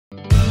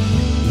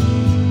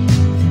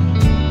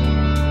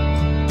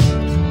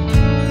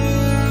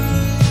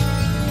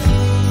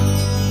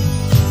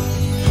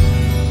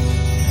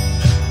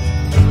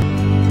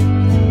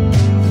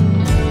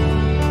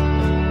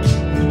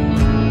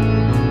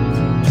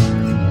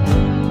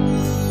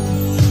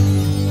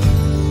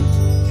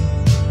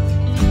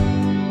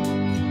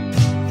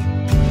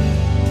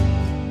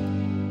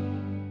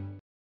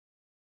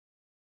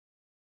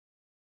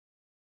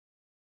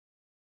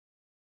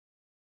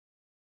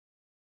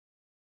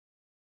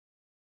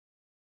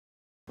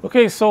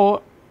Okay,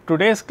 so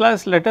today's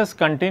class, let us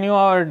continue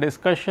our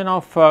discussion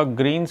of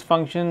Green's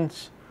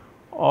functions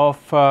of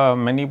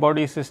many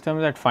body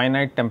systems at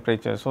finite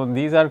temperature. So,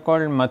 these are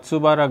called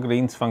Matsubara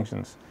Green's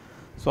functions.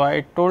 So,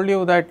 I told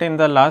you that in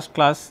the last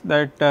class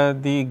that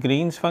the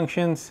Green's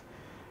functions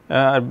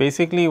are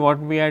basically what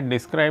we had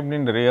described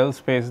in real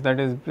space, that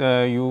is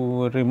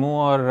you remove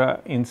or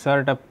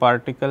insert a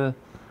particle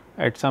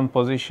at some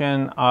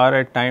position r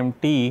at time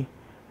t,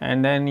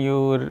 and then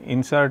you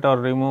insert or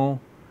remove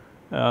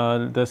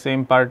the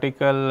same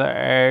particle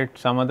at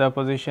some other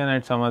position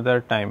at some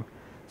other time.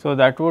 So,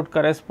 that would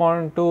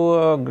correspond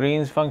to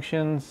Green's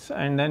functions,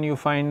 and then you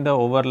find the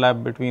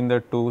overlap between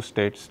the two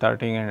states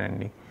starting and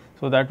ending.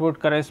 So, that would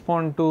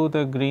correspond to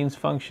the Green's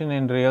function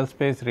in real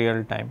space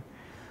real time.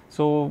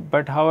 So,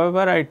 but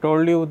however, I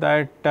told you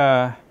that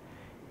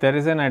there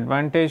is an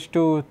advantage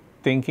to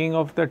thinking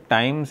of the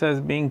times as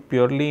being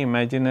purely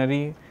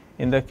imaginary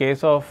in the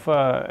case of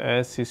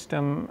a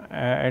system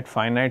at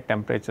finite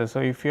temperature. So,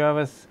 if you have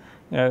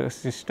a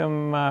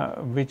system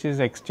which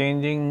is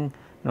exchanging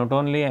not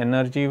only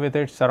energy with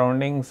its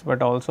surroundings,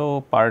 but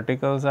also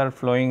particles are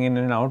flowing in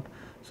and out.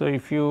 So,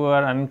 if you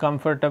are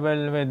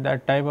uncomfortable with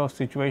that type of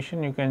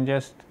situation, you can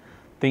just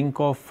think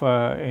of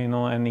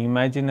an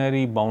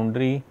imaginary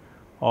boundary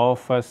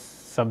of a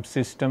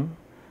subsystem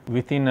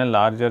within a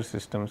larger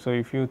system. So,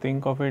 if you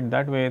think of it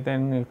that way,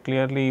 then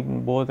clearly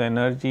both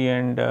energy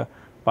and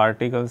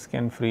particles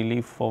can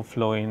freely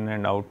flow in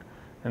and out,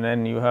 and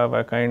then you have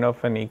a kind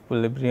of an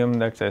equilibrium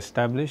that is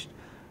established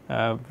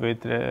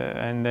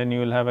and then you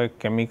will have a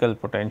chemical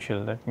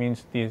potential. That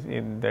means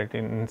that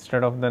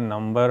instead of the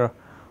number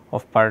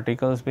of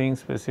particles being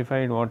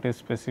specified, what is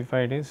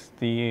specified is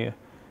the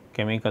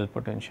chemical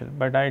potential.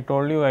 But I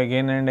told you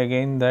again and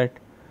again that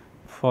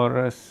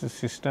for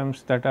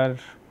systems that are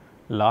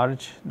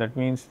large, that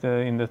means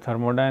in the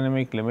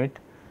thermodynamic limit,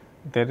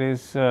 there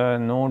is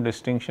no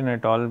distinction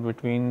at all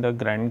between the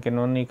grand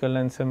canonical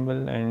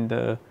ensemble and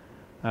the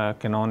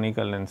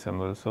canonical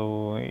ensemble.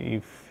 So,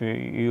 if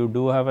you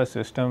do have a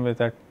system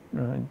with a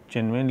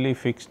genuinely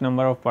fixed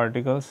number of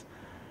particles,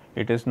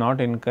 it is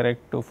not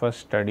incorrect to first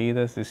study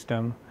the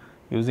system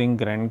using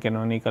grand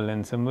canonical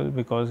ensemble,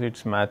 because it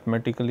is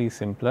mathematically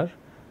simpler,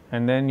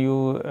 and then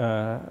you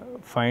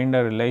find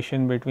a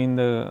relation between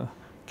the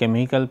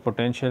chemical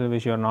potential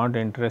which you are not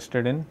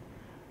interested in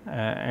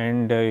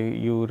and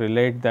you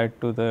relate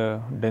that to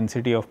the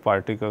density of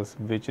particles,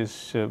 which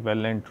is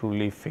well and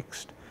truly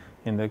fixed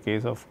in the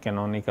case of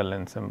canonical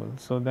ensemble.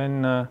 So,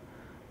 then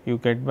you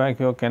get back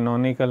your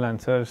canonical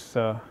answers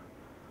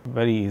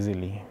very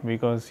easily,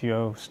 because you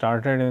have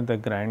started with the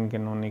grand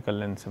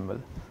canonical ensemble.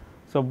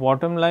 So,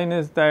 bottom line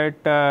is that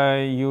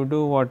you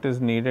do what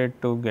is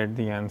needed to get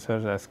the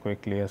answers as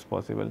quickly as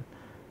possible.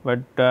 But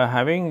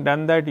having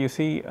done that, you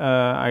see,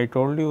 I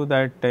told you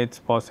that it is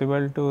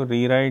possible to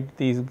rewrite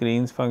these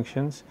Green's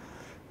functions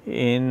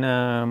in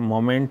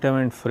momentum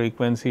and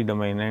frequency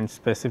domain, and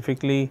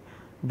specifically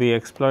we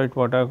exploit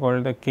what are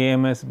called the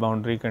KMS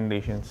boundary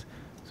conditions.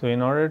 So,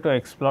 in order to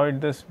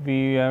exploit this,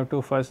 we have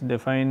to first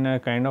define a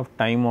kind of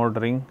time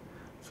ordering.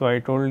 So, I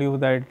told you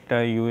that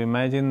you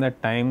imagine the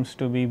times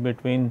to be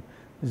between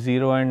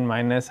 0 and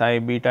minus I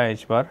beta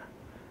h bar.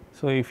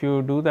 So, if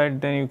you do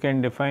that, then you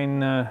can define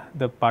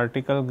the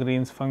particle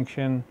Green's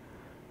function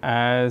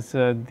as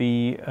with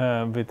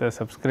a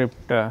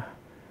subscript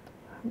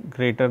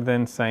greater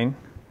than sign.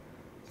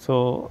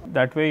 So,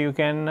 that way you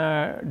can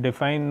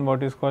define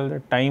what is called the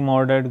time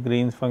ordered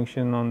Green's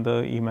function on the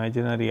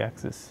imaginary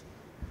axis.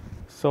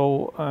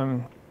 So,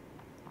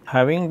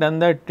 having done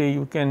that,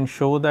 you can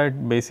show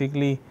that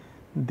basically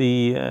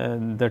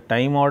the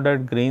time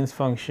ordered Green's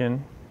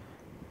function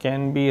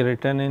can be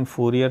written in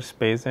Fourier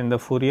space, and the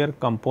Fourier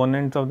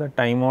components of the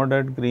time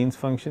ordered Green's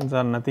functions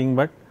are nothing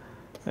but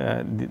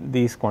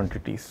these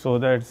quantities. So,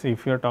 that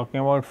if you are talking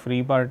about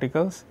free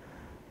particles,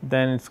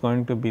 then it is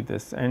going to be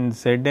this, and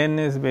Zn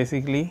is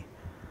basically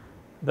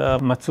the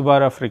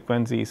Matsubara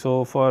frequency.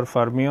 So, for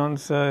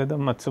fermions the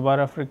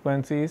Matsubara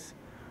frequency is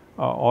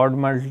odd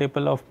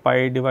multiple of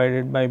pi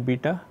divided by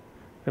beta.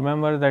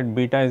 Remember that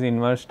beta is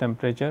inverse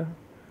temperature,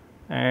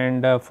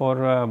 and for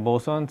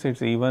bosons it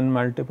is even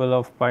multiple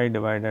of pi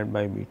divided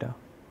by beta,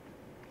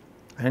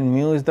 and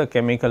mu is the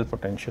chemical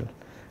potential,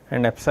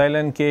 and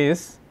epsilon k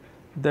is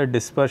the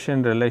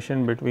dispersion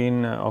relation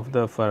between of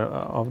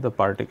the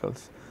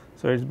particles.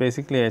 So, it is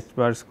basically h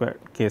bar squared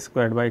k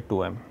squared by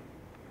 2m.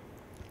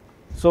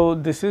 So,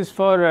 this is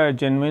for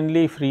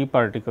genuinely free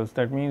particles,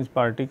 that means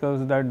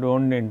particles that do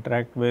not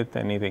interact with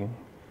anything.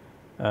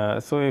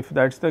 So, if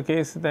that is the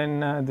case,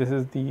 then this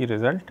is the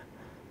result.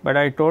 But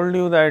I told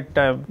you that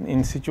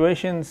in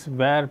situations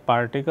where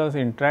particles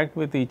interact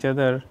with each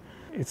other,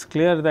 it is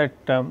clear that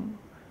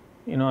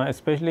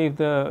especially if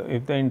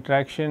the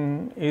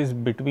interaction is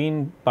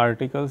between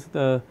particles,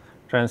 the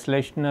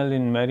translational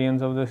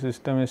invariance of the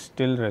system is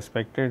still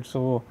respected.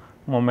 So,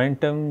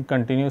 momentum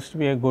continues to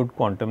be a good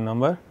quantum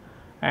number,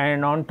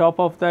 and on top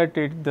of that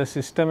the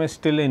system is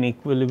still in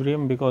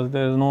equilibrium, because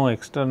there is no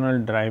external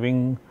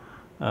driving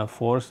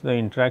force, the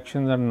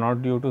interactions are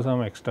not due to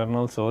some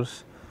external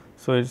source.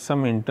 So, it is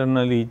some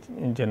internally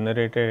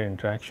generated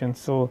interaction.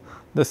 So,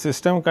 the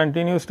system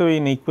continues to be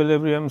in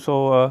equilibrium.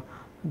 So,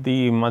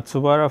 the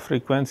Matsubara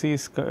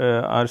frequencies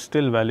are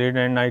still valid,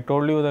 and I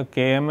told you the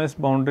KMS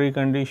boundary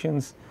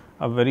conditions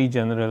are very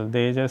general.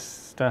 They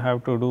just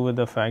have to do with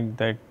the fact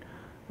that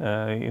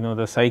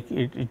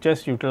it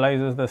just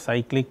utilizes the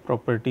cyclic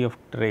property of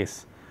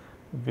trace,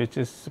 which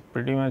is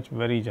pretty much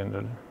very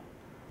general.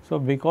 So,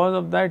 because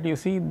of that, you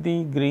see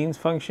the Green's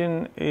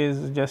function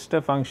is just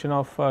a function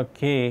of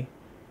k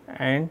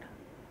and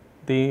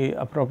the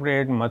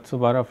appropriate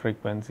Matsubara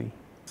frequency.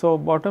 So,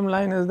 bottom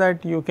line is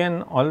that you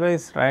can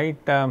always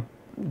write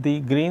the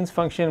Green's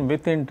function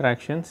with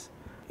interactions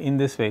in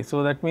this way.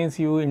 So, that means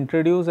you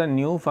introduce a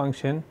new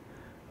function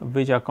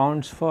which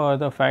accounts for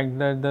the fact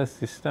that the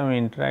system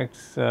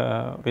interacts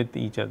with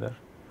each other,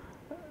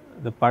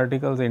 the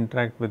particles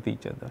interact with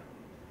each other.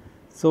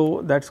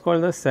 So, that is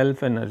called the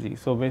self energy.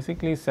 So,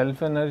 basically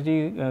self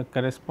energy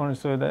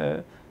corresponds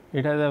to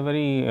it has a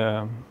very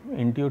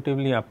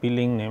intuitively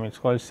appealing name. It is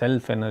called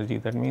self energy.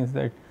 That means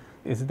that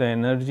is the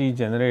energy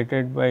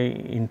generated by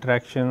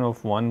interaction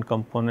of one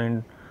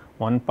component,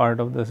 one part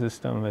of the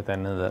system with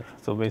another.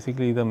 So,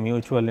 basically the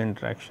mutual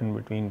interaction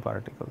between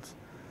particles.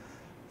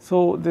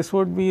 So, this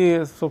would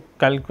be so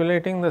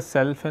calculating the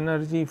self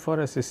energy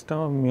for a system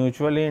of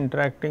mutually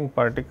interacting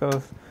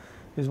particles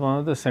is one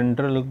of the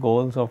central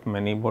goals of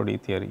many body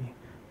theory.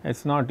 It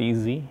is not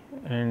easy,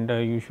 and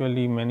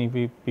usually many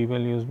people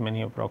use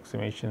many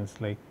approximations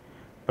like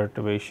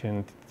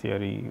perturbation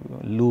theory,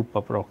 loop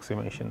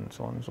approximation and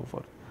so on and so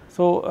forth.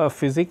 So,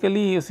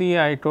 physically you see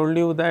I told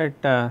you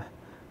that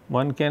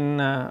one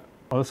can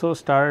also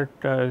start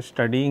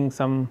studying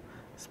some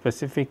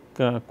specific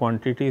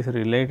quantities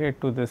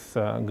related to this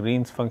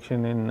Green's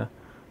function in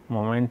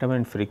momentum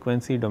and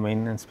frequency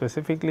domain, and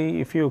specifically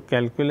if you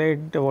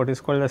calculate what is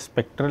called a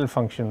spectral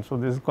function. So,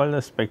 this is called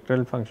a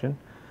spectral function.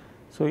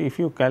 So, if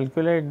you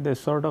calculate this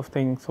sort of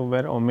thing, so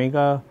where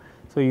omega,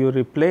 so you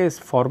replace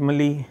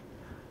formally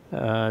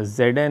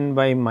Zn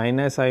by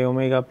minus I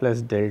omega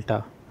plus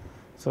delta.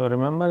 So,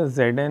 remember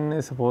Zn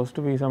is supposed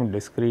to be some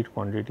discrete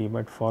quantity,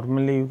 but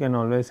formally you can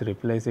always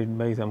replace it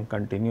by some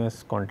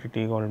continuous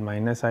quantity called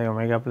minus I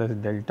omega plus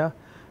delta,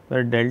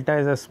 where delta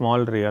is a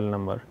small real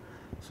number.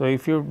 So,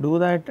 if you do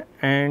that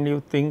and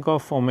you think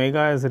of omega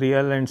as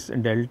real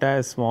and delta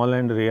as small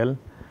and real,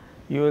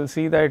 you will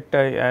see that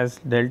as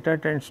delta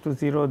tends to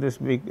 0,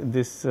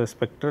 this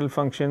spectral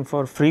function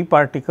for free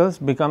particles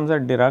becomes a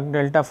Dirac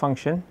delta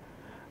function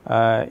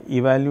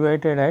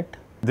evaluated at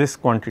this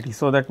quantity.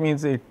 So, that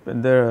means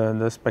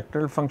the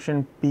spectral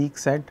function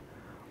peaks at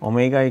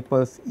omega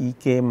equals E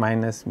k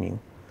minus mu.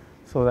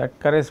 So, that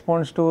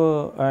corresponds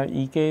to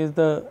E k is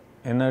the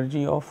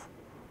energy of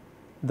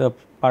the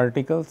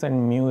particles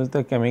and mu is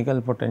the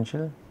chemical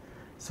potential.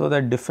 So,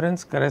 the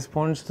difference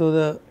corresponds to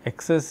the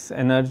excess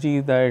energy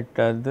that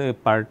the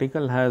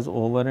particle has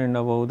over and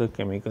above the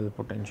chemical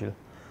potential.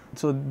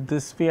 So,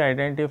 this we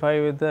identify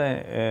with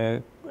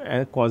the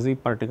quasi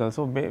particle.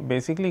 So,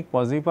 basically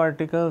quasi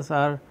particles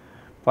are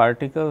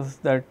particles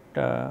that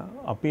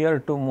appear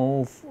to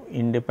move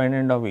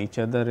independent of each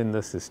other in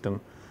the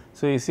system.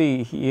 So, you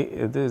see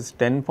this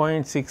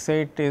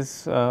 10.68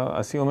 is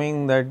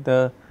assuming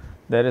that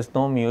there is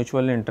no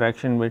mutual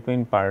interaction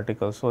between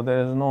particles. So,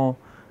 there is no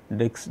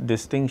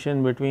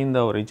distinction between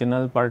the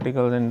original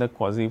particles and the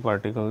quasi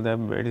particles. They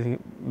are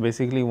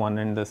basically one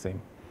and the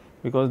same,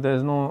 because there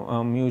is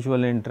no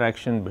mutual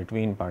interaction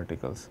between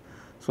particles.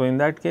 So, in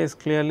that case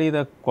clearly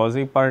the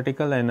quasi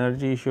particle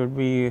energy should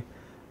be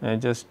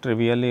just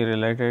trivially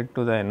related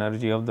to the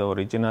energy of the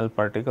original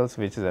particles,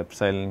 which is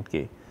epsilon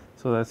k.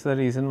 So, that is the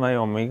reason why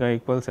omega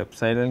equals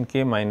epsilon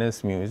k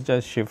minus mu is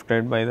just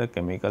shifted by the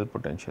chemical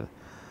potential.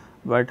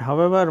 But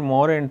however,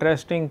 more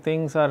interesting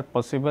things are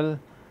possible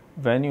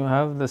when you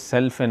have the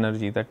self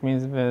energy. That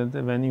means,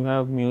 when you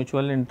have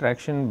mutual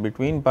interaction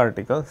between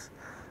particles,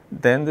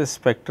 then the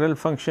spectral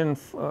function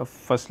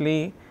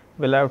firstly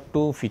will have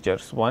two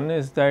features. One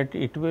is that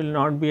it will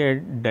not be a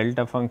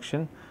delta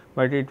function,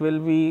 but it will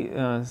be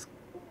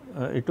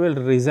it will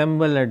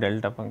resemble a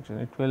delta function.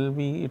 It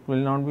will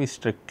not be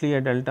strictly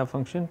a delta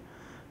function,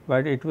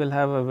 but it will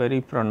have a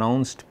very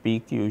pronounced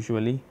peak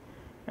usually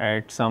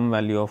at some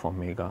value of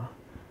omega.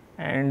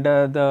 And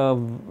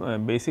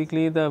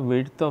basically the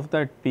width of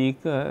that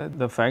peak,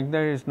 the fact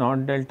that it is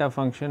not delta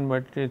function,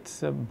 but it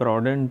is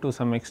broadened to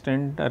some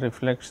extent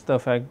reflects the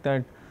fact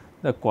that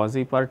the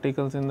quasi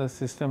particles in the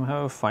system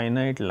have a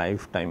finite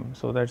lifetime.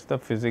 So, that is the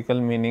physical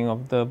meaning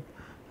of the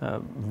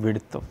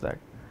width of that.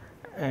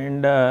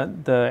 And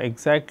the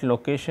exact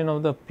location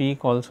of the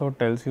peak also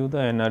tells you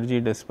the energy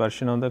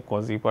dispersion of the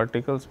quasi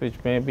particles,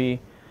 which may be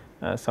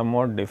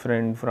somewhat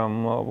different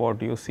from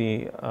what you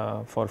see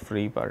for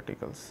free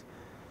particles.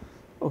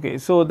 Okay,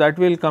 so that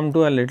will come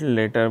to a little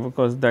later,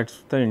 because that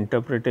is the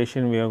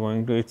interpretation we are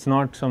going to. It is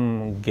not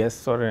some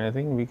guess or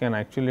anything, we can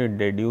actually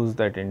deduce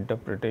that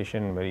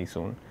interpretation very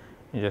soon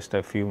in just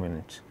a few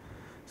minutes.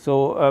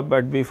 So,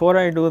 but before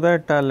I do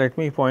that, let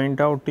me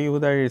point out to you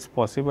that it is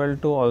possible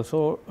to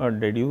also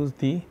deduce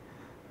the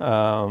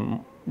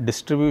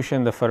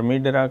distribution, the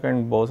Fermi-Dirac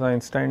and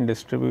Bose-Einstein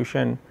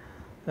distribution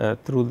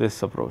through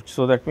this approach.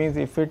 So, that means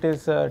if it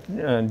is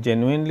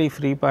genuinely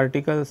free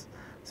particles,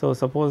 so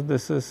suppose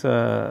this is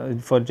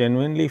for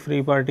genuinely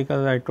free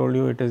particles, I told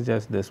you it is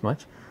just this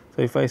much.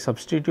 So, if I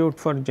substitute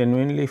for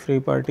genuinely free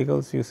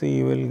particles, you see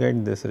you will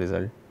get this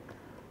result.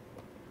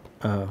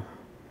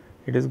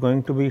 It is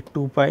going to be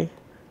 2 pi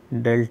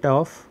delta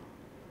of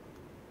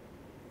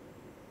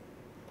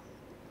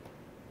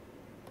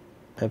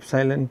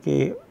epsilon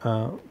k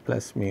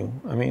plus mu.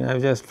 I mean, I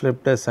have just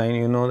flipped a sign,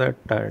 you know that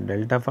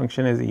delta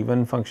function is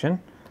even function.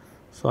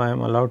 So, I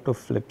am allowed to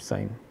flip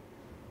sign.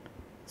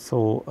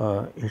 So,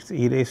 it is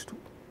e raised to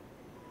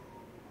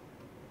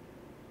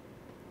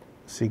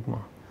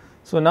sigma.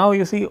 So, now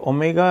you see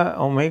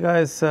omega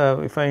is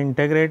if I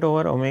integrate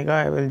over omega,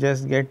 I will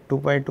just get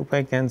 2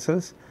 pi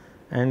cancels,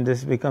 and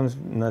this becomes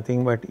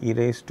nothing but e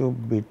raised to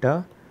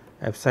beta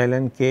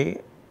epsilon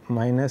k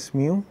minus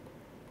mu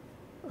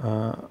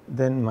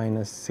then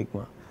minus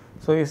sigma.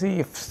 So, you see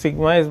if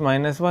sigma is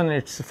minus 1,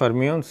 it is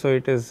fermion. So,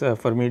 it is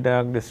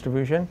Fermi-Dirac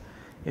distribution.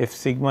 If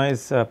sigma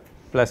is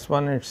plus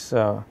 1, it is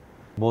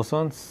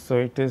bosons. So,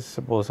 it is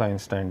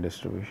Bose-Einstein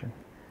distribution.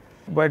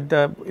 But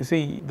you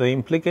see the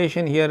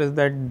implication here is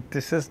that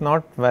this is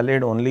not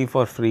valid only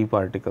for free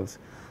particles.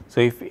 So,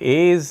 if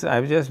A is, I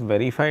have just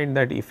verified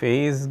that if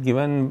A is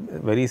given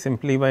very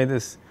simply by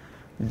this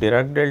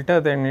Dirac delta,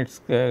 then it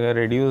is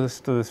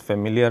reduced to this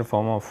familiar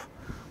form of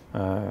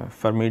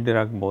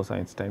Fermi-Dirac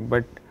Bose-Einstein.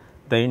 But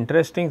the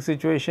interesting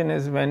situation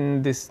is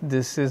when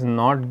this is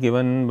not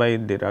given by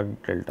Dirac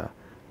delta,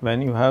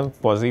 when you have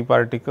quasi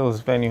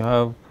particles, when you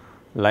have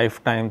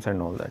lifetimes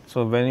and all that.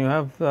 So, when you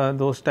have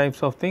those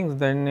types of things,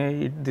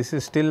 then this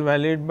is still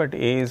valid, but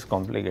A is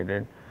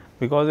complicated.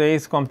 Because A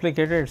is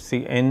complicated,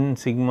 n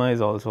sigma is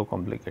also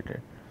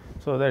complicated.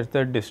 So, that is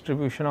the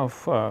distribution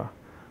of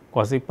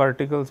quasi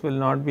particles will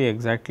not be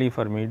exactly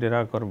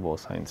Fermi-Dirac or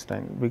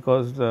Bose-Einstein,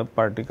 because the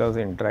particles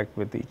interact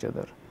with each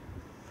other.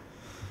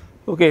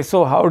 Okay,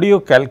 so how do you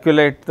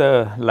calculate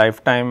the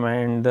lifetime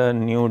and the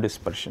new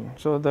dispersion?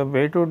 So, the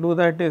way to do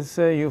that is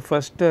you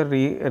first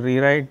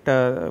rewrite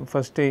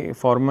first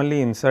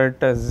formally insert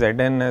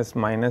Zn as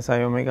minus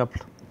I omega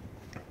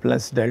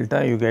plus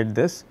delta, you get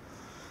this.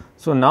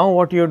 So, now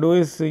what you do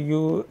is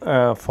you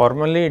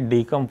formally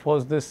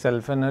decompose this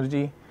self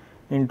energy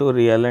into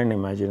real and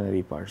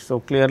imaginary parts. So,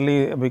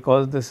 clearly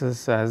because this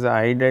is has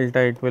I delta,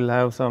 it will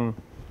have some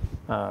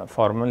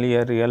formally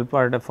a real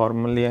part,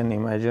 formally an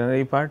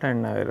imaginary part,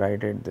 and I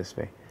write it this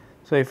way.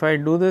 So, if I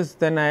do this,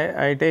 then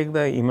I take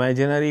the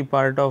imaginary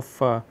part of,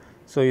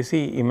 so you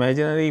see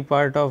imaginary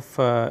part of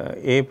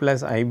A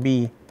plus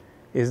IB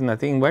is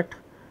nothing but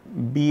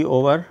B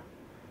over,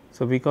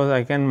 so because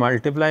I can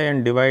multiply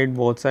and divide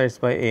both sides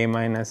by A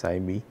minus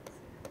IB.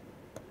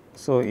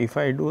 So, if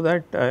I do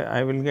that,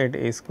 I will get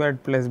A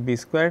squared plus B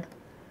squared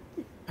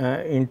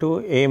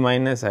into A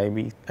minus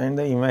IB, and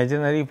the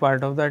imaginary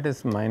part of that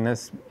is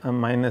minus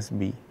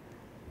B.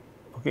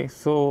 Okay.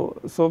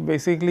 So,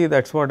 basically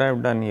that is what I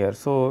have done here.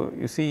 So,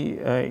 you see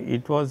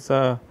it was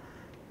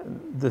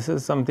this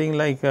is something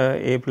like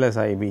A plus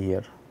IB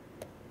here,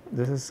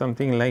 this is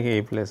something like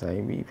A plus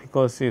IB,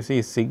 because you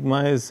see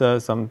sigma is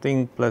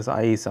something plus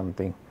I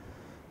something.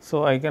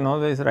 So, I can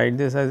always write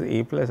this as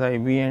A plus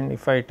IB, and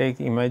if I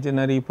take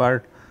imaginary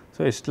part,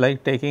 so it is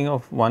like taking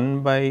of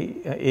 1 by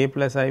A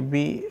plus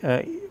IB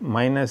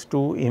minus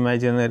 2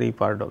 imaginary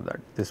part of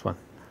that, this one.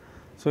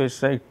 So, it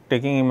is like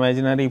taking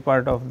imaginary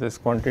part of this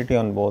quantity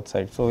on both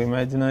sides. So,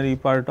 imaginary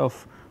part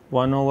of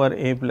 1 over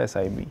A plus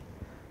IB.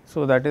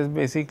 So, that is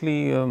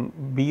basically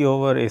B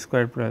over A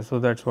squared plus, so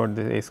that is what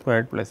this A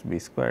squared plus B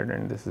squared,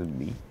 and this is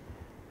B,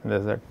 and there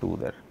is a 2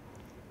 there.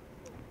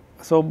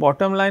 So,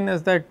 bottom line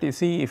is that you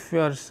see if you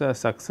are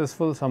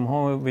successful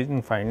somehow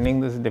in finding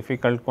this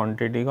difficult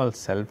quantity called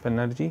self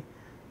energy,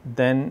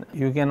 then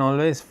you can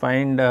always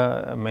find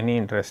many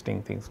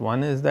interesting things.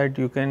 One is that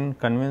you can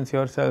convince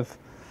yourself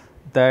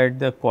that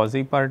the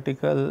quasi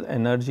particle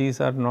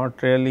energies are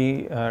not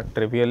really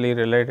trivially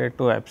related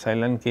to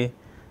epsilon k,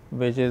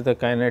 which is the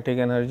kinetic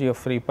energy of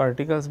free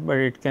particles, but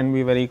it can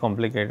be very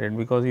complicated,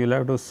 because you will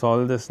have to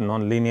solve this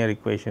nonlinear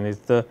equation.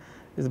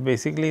 Is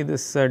basically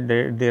this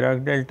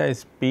Dirac delta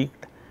is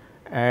peaked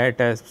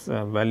at a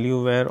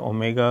value where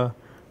omega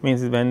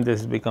means when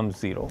this becomes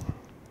 0.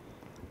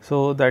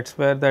 So, that is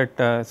where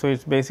that so it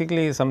is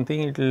basically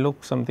something, it will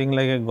look something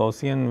like a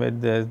Gaussian where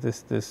there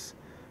is this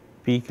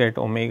peak at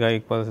omega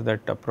equals that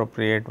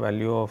appropriate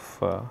value of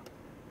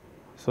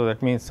so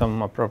that means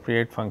some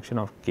appropriate function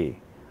of k.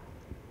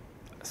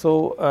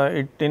 So,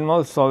 it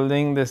involves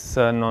solving this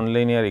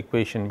nonlinear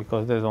equation,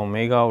 because there is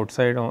omega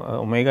outside,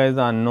 omega is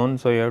the unknown.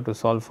 So, you have to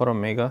solve for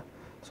omega.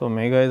 So,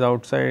 omega is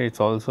outside, it is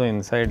also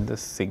inside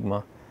this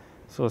sigma.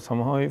 So,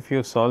 somehow if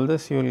you solve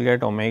this, you will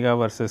get omega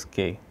versus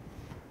k.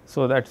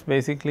 So, that is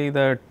basically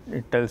the,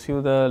 it tells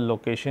you the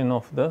location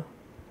of the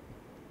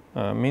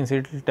means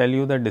it will tell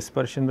you the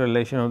dispersion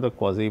relation of the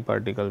quasi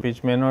particle,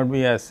 which may not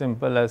be as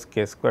simple as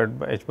k squared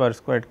by h bar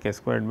squared k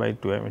squared by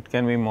 2m, it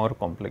can be more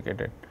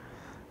complicated.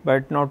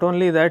 But not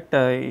only that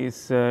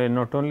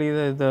not only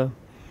the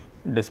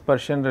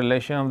dispersion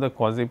relation of the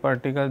quasi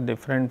particles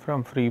different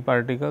from free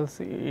particles,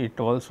 it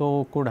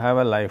also could have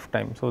a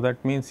lifetime. So,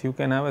 that means you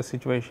can have a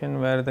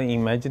situation where the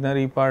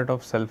imaginary part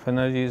of self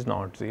energy is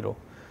not 0.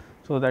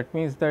 So, that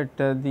means that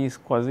these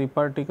quasi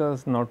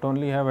particles not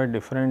only have a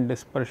different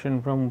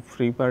dispersion from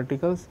free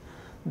particles,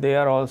 they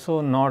are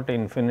also not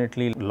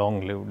infinitely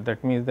long lived.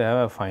 That means they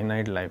have a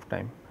finite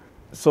lifetime.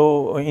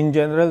 So, in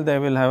general they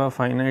will have a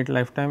finite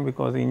lifetime,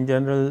 because in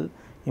general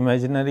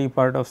imaginary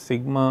part of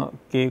sigma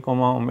k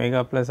comma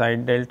omega plus I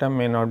delta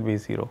may not be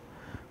 0,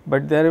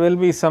 but there will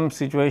be some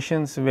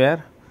situations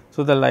where,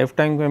 so the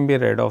lifetime can be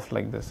read off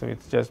like this. So, it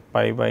is just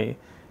pi by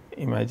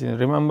imagine,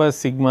 remember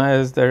sigma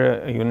is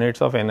the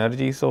units of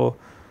energy. So,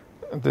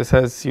 this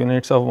has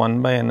units of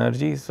 1 by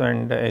energies,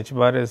 and h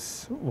bar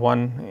is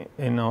 1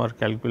 in our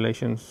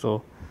calculations.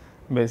 So,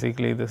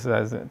 basically this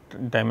has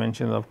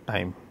dimensions of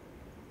time.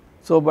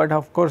 So, but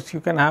of course, you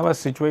can have a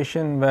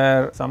situation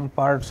where some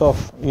parts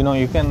of,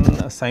 you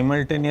can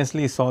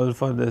simultaneously solve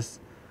for this,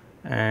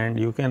 and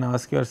you can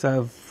ask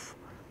yourself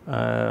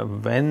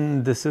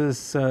when this is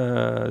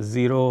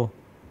 0,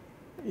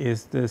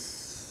 is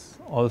this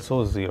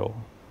also 0?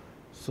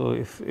 So,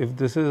 if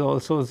this is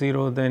also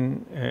 0,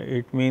 then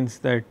it means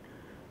that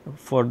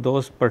for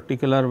those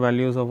particular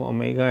values of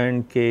omega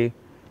and k,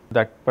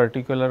 that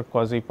particular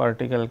quasi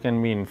particle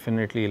can be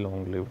infinitely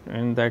long lived,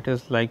 and that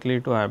is likely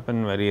to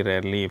happen very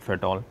rarely, if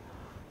at all.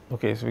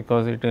 Okay, so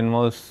because it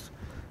involves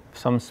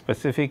some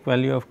specific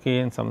value of k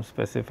and some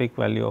specific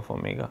value of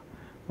omega,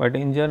 but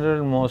in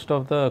general most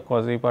of the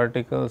quasi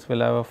particles will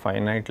have a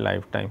finite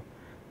lifetime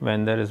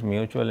when there is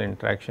mutual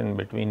interaction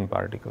between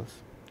particles.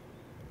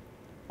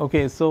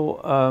 Okay, so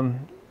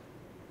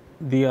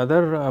the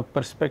other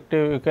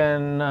perspective you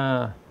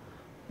can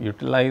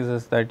utilize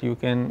is that you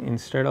can,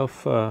 instead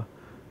of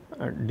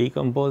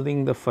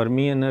decomposing the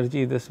Fermi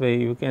energy this way,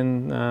 you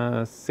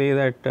can say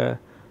that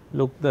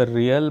look, the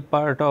real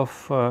part of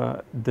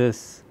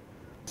this.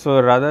 So,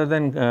 rather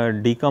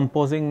than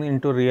decomposing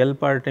into real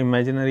part,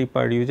 imaginary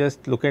part, you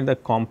just look at the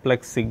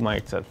complex sigma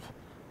itself,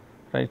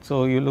 right.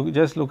 So, you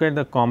just look at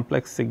the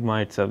complex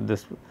sigma itself,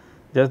 this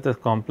just the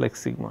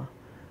complex sigma,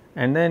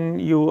 and then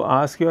you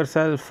ask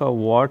yourself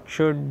what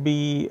should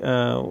be,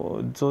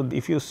 so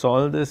if you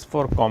solve this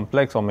for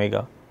complex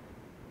omega.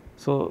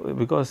 So,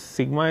 because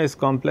sigma is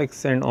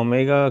complex and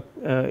omega,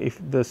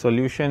 if the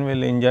solution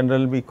will in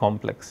general be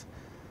complex.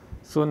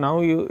 So,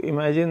 now you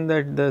imagine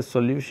that the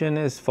solution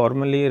is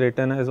formally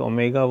written as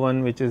omega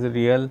 1, which is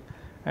real,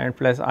 and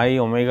plus I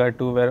omega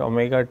 2, where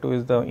omega 2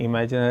 is the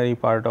imaginary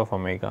part of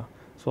omega.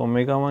 So,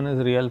 omega 1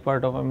 is real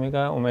part of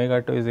omega,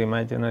 omega 2 is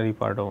imaginary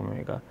part of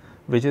omega,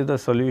 which is the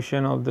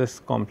solution of this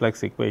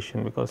complex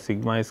equation, because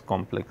sigma is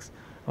complex,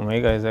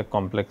 omega is a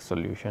complex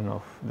solution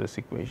of this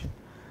equation.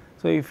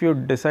 So, if you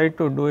decide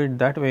to do it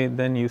that way,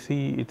 then you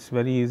see it is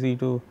very easy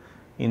to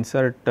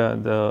insert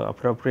the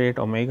appropriate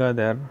omega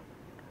there,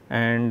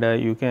 and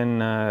you can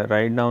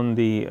write down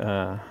the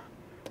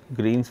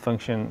Green's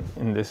function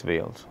in this way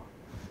also.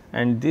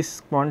 And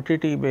this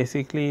quantity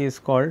basically is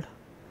called,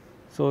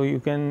 so you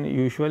can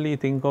usually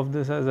think of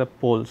this as a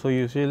pole. So,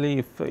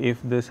 usually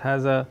if this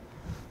has a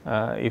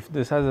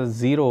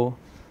 0,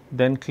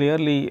 then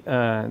clearly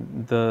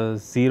the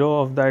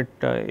 0 of that,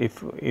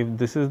 if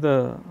this is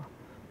the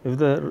if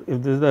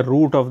this is the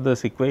root of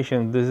this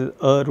equation, this is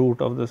a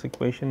root of this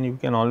equation, you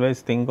can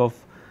always think of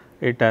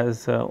it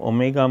as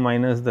omega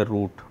minus the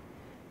root,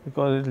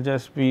 because it will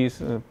just be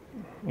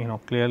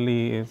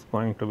clearly is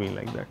going to be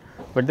like that,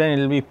 but then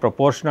it will be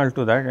proportional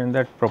to that, and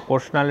that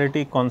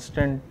proportionality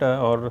constant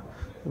or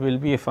will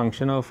be a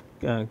function of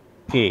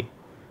k,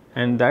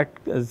 and that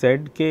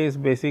zk is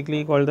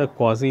basically called the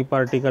quasi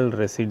particle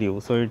residue.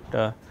 So,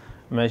 it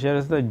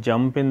measures the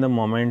jump in the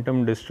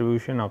momentum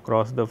distribution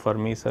across the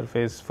Fermi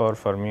surface for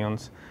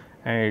fermions,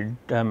 and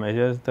it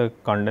measures the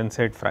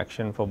condensate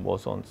fraction for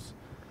bosons.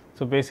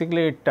 So,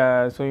 basically it,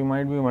 so you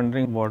might be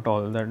wondering what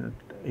all that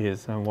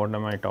is and what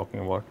am I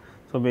talking about.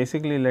 So,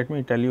 basically let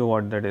me tell you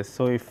what that is.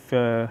 So, if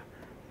I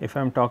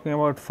am talking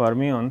about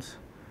fermions,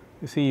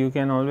 you see you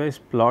can always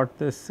plot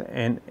this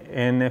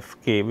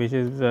NFK, which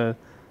is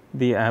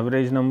the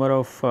average number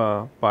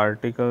of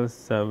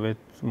particles with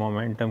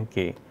momentum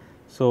k.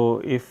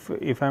 So, if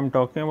I am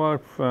talking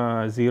about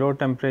 0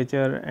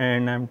 temperature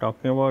and I am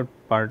talking about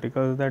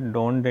particles that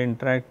do not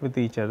interact with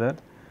each other,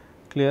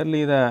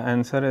 clearly the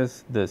answer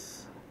is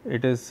this.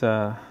 It is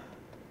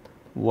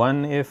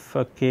 1 if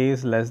k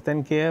is less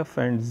than kf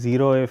and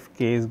 0 if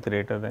k is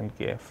greater than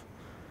kf.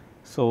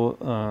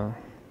 So,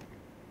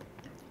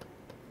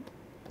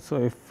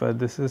 if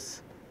this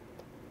is,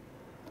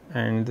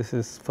 and this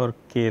is for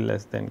k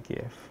less than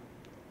kf.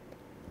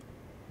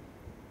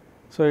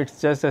 So, it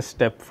is just a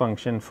step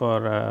function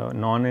for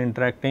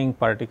non-interacting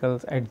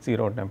particles at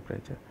 0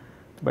 temperature.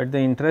 But the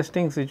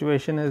interesting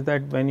situation is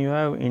that when you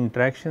have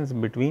interactions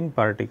between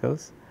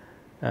particles,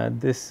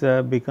 this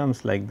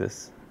becomes like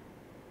this.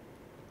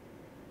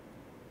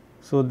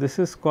 So, this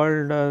is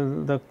called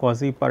the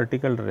quasi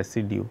particle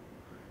residue.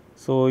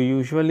 So,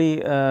 usually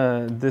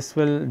this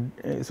will,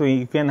 so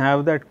you can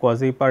have that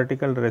quasi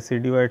particle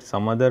residue at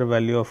some other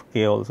value of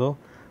k also,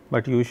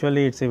 but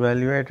usually it is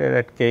evaluated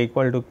at k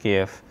equal to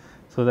kf.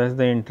 So, that is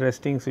the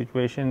interesting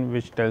situation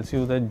which tells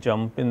you the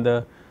jump in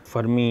the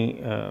Fermi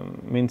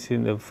means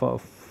in the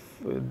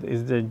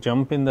is the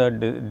jump in the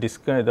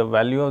the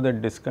value of the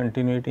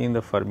discontinuity in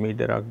the Fermi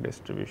Dirac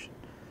distribution.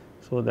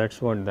 So, that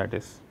is what that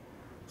is.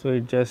 So,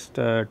 it just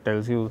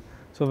tells you.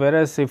 So,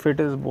 whereas if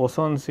it is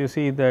bosons, you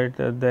see that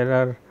there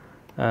are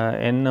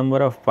n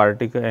number of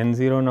particles,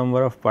 n0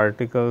 number of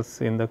particles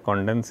in the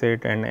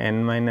condensate and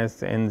n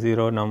minus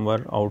n0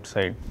 number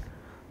outside.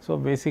 So,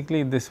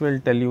 basically this will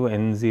tell you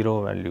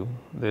n0 value,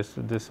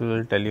 this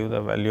will tell you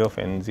the value of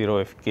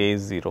n0 if k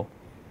is 0,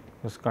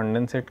 because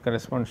condensate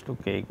corresponds to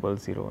k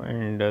equals 0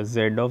 and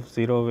z of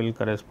 0 will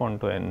correspond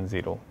to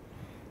n0.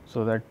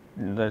 So, that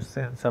is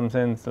in some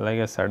sense like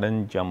a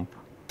sudden jump.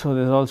 So,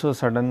 this is also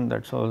sudden,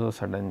 that is also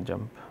sudden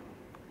jump.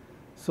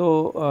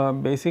 So,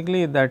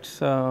 basically that is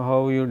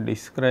how you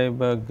describe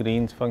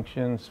Green's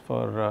functions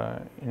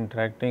for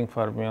interacting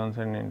fermions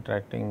and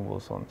interacting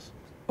bosons.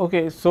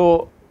 Okay,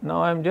 so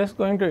now I am just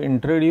going to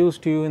introduce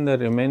to you in the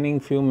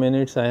remaining few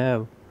minutes I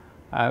have,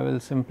 I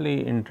will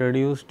simply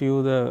introduce to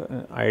you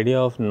the idea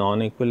of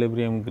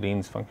non-equilibrium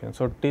Green's function.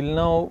 So, till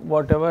now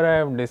whatever I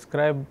have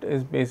described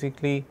is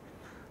basically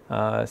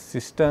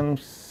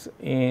systems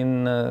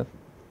in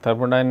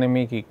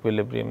thermodynamic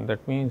equilibrium.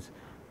 That means,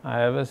 I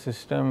have a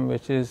system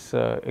which is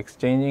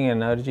exchanging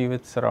energy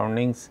with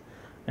surroundings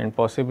and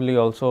possibly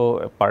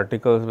also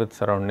particles with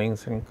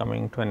surroundings and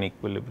coming to an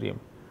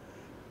equilibrium.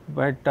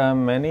 But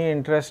many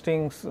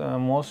interesting,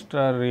 most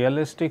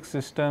realistic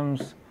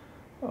systems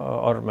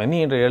or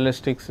many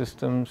realistic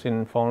systems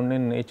found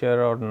in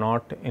nature are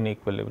not in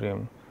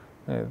equilibrium.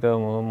 The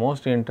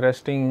most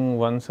interesting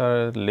ones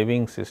are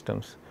living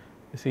systems.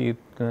 You see,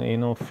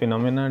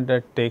 phenomena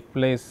that take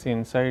place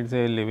inside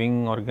say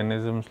living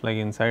organisms like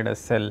inside a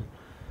cell,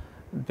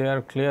 they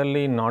are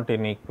clearly not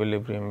in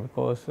equilibrium,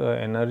 because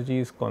energy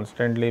is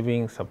constantly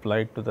being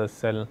supplied to the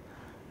cell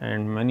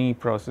and many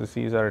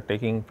processes are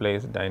taking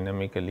place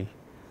dynamically.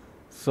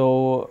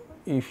 So,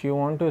 if you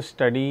want to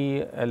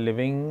study a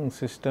living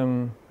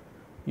system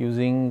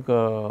using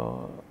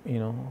the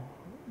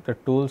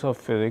tools of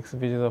physics,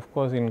 which is of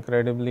course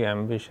incredibly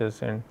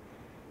ambitious and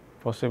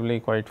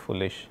possibly quite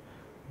foolish,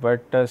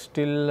 but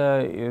still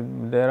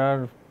there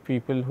are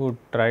people who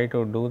try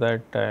to do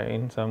that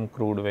in some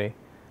crude way,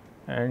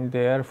 and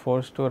they are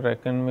forced to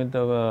reckon with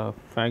the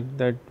fact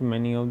that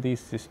many of these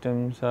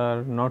systems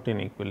are not in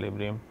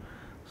equilibrium.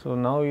 So,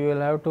 now you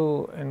will have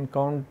to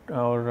encounter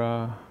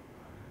or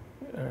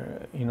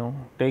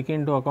take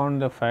into account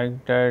the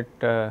fact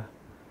that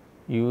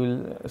you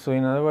will. So,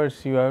 in other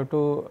words, you have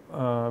to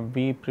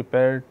be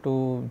prepared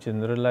to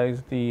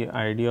generalize the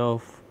idea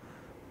of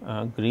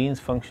Green's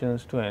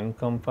functions to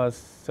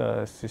encompass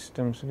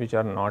systems which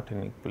are not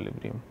in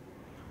equilibrium.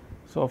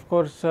 So, of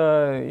course,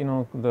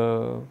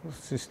 the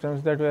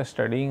systems that we are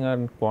studying are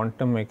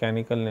quantum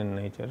mechanical in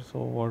nature. So,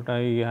 what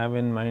I have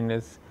in mind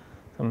is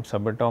some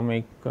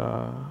subatomic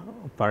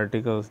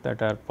particles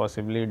that are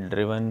possibly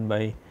driven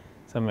by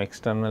some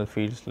external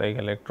fields like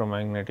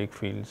electromagnetic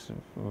fields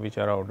which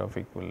are out of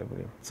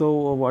equilibrium.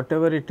 So,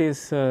 whatever it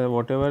is,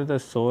 whatever the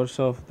source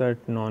of that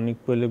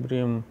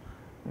non-equilibrium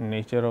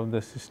nature of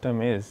the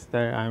system is,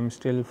 that I am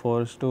still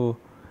forced to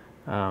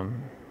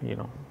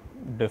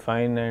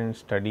define and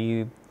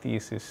study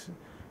these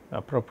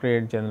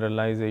appropriate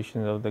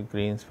generalizations of the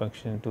Green's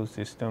function to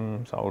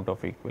systems out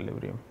of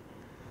equilibrium.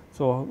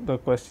 So, the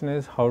question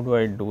is, how do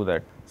I do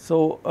that?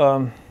 So,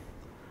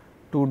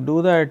 to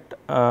do that,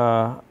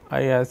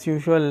 I as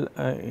usual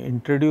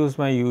introduce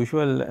my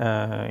usual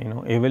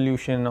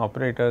evolution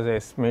operators,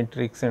 S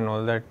matrix and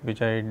all that,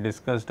 which I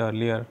discussed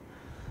earlier,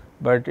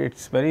 but it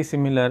is very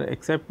similar,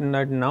 except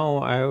that now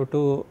I have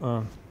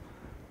to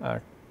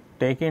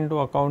take into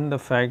account the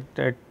fact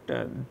that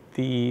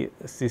the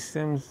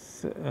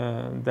systems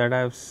that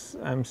I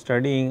am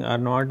studying are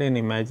not in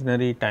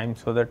imaginary time.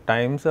 So, the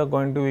times are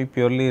going to be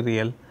purely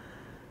real,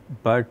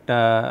 but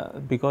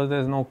because there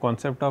is no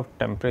concept of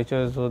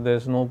temperature, so there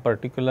is no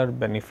particular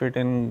benefit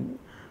in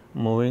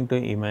moving to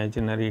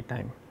imaginary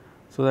time.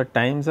 So, the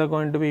times are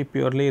going to be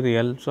purely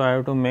real. So, I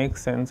have to make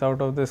sense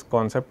out of this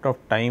concept of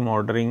time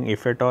ordering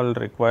if at all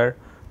required.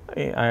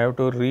 I have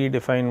to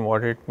redefine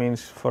what it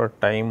means for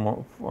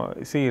time.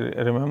 See,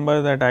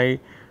 remember that I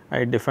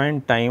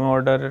defined time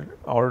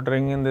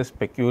ordering in this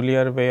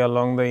peculiar way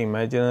along the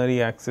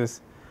imaginary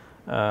axis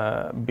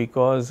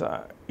because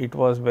it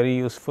was very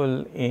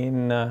useful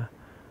in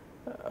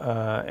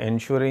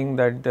ensuring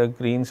that the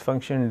Green's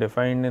function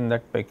defined in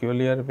that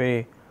peculiar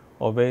way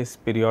obeys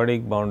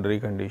periodic boundary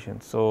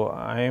conditions. So,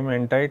 I am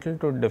entitled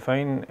to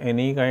define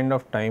any kind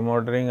of time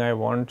ordering I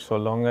want, so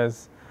long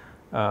as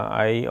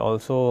I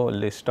also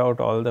list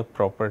out all the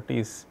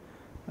properties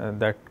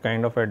that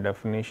kind of a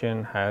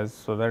definition has,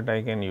 so that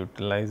I can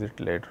utilize it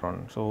later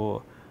on.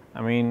 So,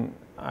 I mean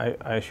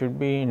I should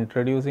be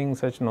introducing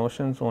such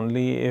notions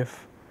only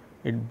if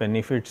it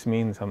benefits me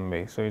in some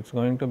way. So, it is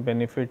going to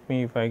benefit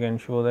me if I can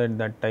show that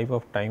that type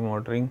of time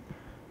ordering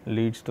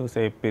leads to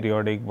say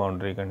periodic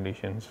boundary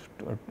conditions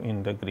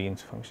in the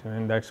Green's function,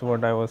 and that is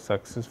what I was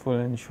successful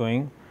in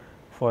showing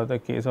for the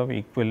case of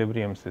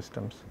equilibrium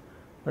systems.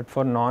 But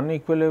for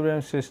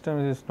non-equilibrium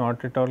systems, it is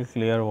not at all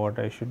clear what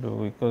I should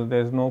do, because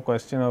there is no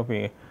question of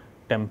a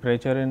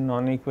temperature in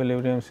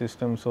non-equilibrium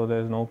systems. So, there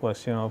is no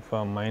question of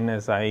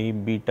minus I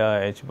beta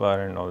h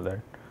bar and all that.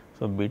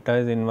 So, beta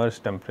is inverse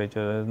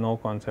temperature, there is no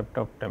concept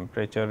of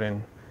temperature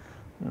in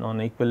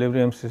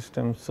non-equilibrium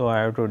systems. So, I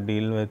have to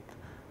deal with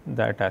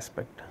that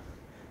aspect.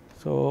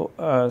 So,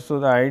 so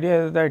the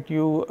idea is that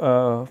you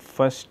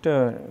first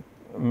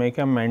make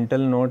a mental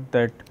note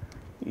that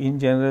in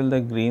general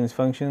the Green's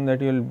function that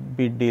you will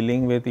be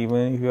dealing with,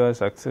 even if you are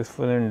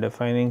successful in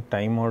defining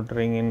time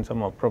ordering in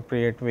some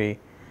appropriate way,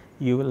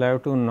 you will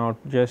have to not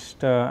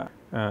just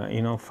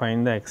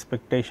find the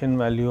expectation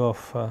value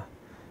of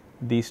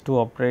these two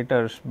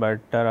operators, but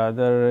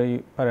rather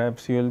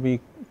perhaps you will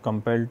be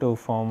compelled to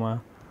form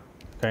a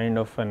kind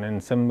of an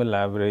ensemble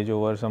average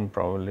over some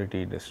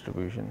probability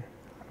distribution.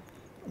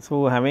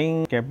 So,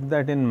 having kept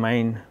that in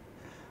mind,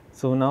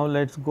 so now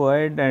let us go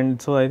ahead,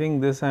 and so I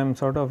think this I am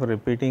sort of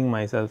repeating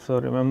myself. So,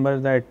 remember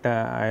that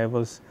I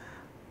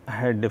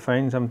had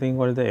defined something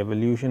called the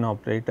evolution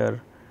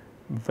operator,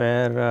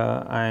 where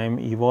I am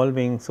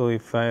evolving. So,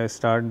 if I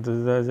start, this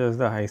is just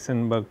the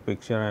Heisenberg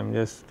picture, I am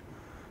just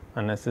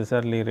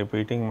unnecessarily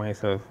repeating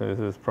myself. This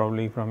is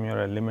probably from your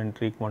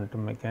elementary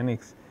quantum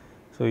mechanics.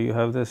 So, you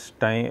have this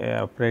time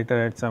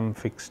operator at some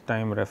fixed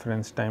time,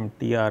 reference time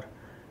TR,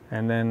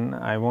 and then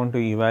I want to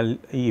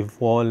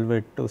evolve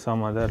it to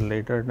some other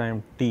later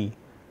time t.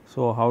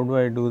 So, how do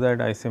I do that?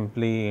 I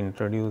simply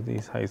introduce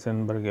these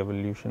Heisenberg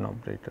evolution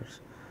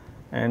operators.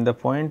 And the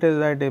point is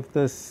that if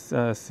this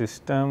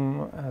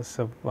system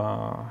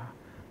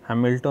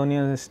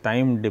Hamiltonian is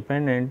time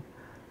dependent,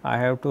 I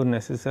have to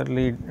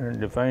necessarily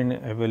define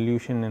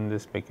evolution in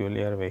this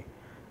peculiar way,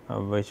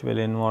 which will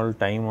involve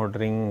time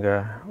ordering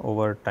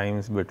over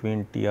times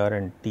between TR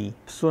and T.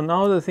 So,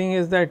 now the thing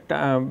is that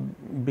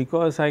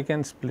because I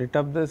can split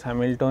up this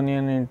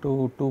Hamiltonian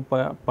into two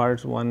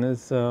parts, one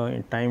is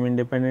time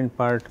independent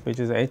part, which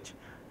is H,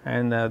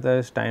 and the other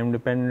is time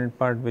dependent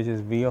part, which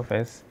is V of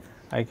S.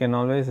 I can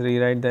always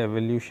rewrite the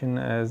evolution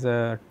as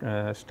a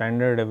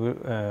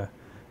standard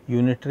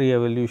unitary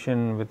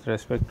evolution with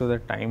respect to the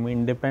time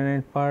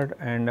independent part,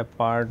 and a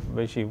part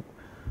which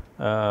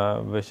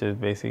is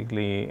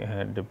basically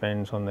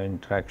depends on the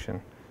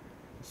interaction.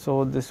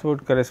 So, this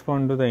would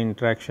correspond to the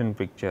interaction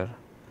picture.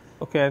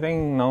 Okay, I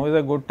think now is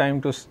a good time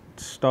to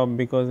stop,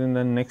 because in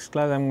the next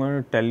class I am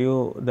going to tell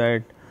you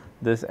that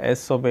this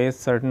S obeys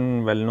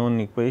certain well known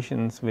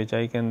equations, which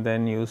I can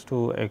then use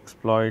to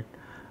exploit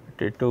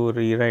to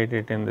rewrite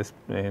it in this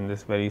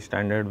very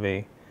standard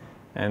way,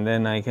 and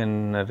then I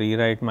can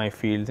rewrite my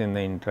fields in the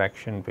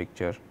interaction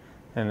picture,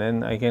 and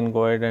then I can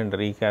go ahead and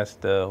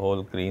recast the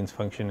whole Green's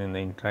function in the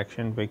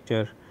interaction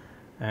picture,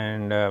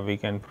 and we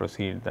can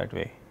proceed that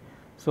way.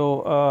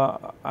 So,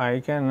 I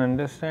can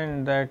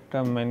understand that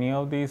many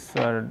of these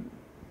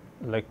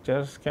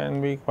lectures can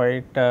be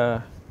quite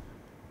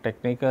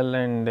technical,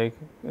 and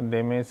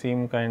they may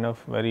seem kind of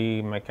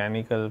very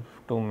mechanical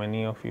to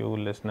many of you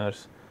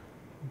listeners,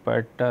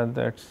 but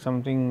that is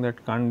something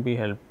that can't be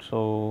helped.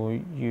 So,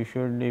 you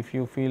should, if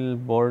you feel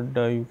bored,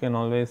 you can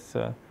always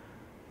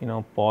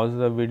pause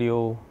the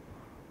video,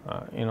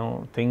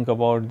 think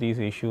about these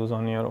issues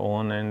on your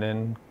own, and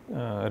then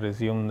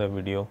resume the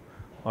video,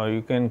 or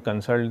you can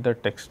consult the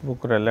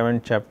textbook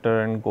relevant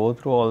chapter and go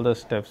through all the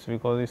steps,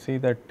 because you see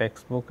that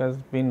textbook has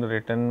been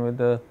written with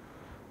the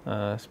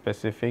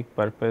specific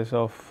purpose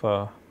of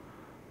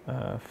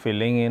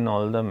filling in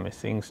all the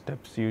missing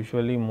steps.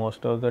 Usually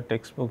most of the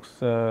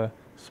textbooks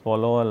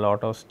follow a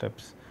lot of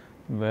steps,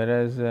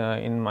 whereas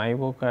in my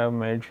book I have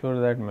made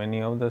sure that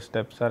many of the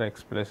steps are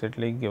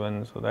explicitly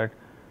given, so that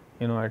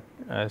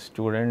a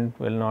student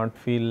will not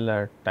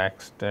feel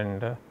taxed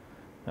and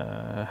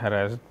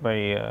harassed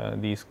by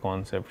these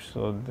concepts.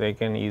 So, they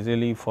can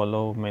easily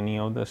follow many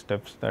of the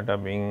steps that are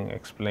being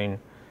explained,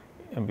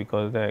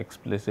 because they are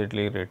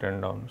explicitly written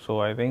down. So,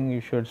 I think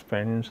you should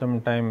spend some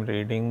time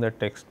reading the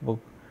textbook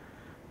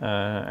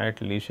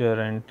at leisure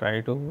and try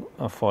to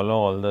follow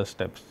all the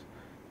steps,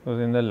 because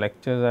in the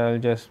lectures I will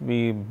just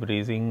be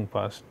breezing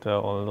past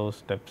all those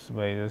steps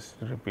by just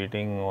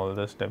repeating all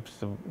the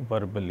steps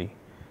verbally,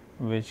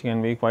 which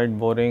can be quite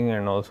boring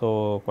and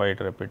also quite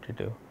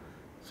repetitive.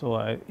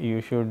 So,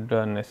 you should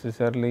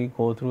necessarily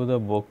go through the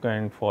book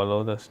and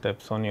follow the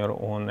steps on your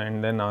own,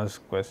 and then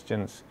ask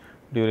questions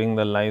during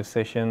the live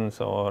sessions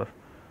or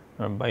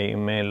by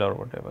email or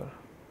whatever.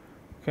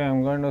 Okay, I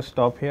am going to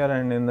stop here,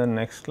 and in the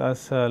next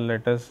class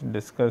let us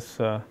discuss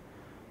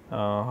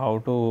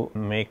how to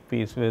make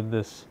peace with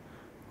this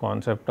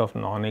concept of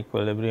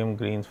non-equilibrium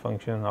Green's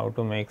function, how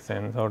to make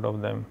sense out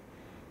of them,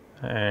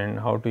 and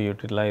how to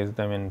utilize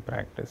them in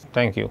practice.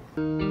 Thank you.